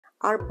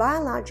Are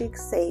biologics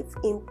safe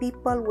in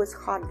people with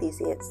heart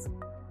disease?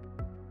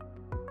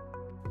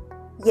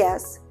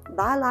 Yes,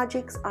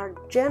 biologics are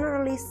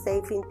generally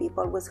safe in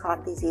people with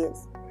heart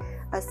disease.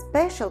 A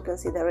special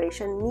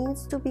consideration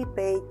needs to be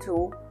paid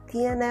to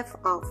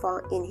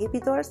tnf-alpha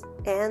inhibitors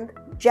and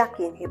JAK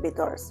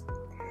inhibitors.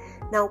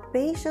 Now,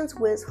 patients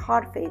with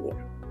heart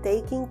failure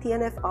taking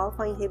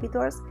tnf-alpha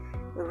inhibitors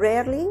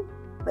rarely,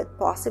 but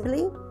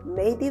possibly,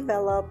 may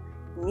develop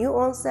new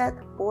onset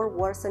or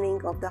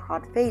worsening of the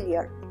heart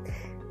failure.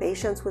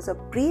 Patients with a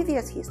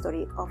previous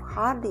history of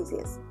heart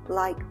disease,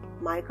 like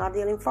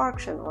myocardial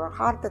infarction or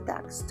heart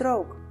attack,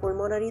 stroke,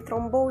 pulmonary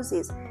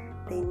thrombosis,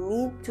 they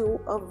need to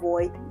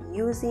avoid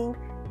using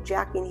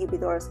JAK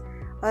inhibitors,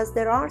 as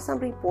there are some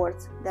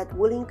reports that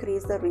will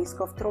increase the risk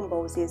of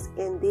thrombosis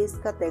in this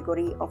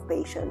category of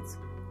patients.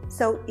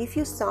 So if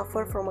you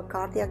suffer from a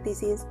cardiac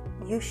disease,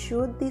 you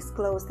should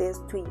disclose this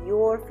to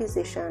your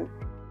physician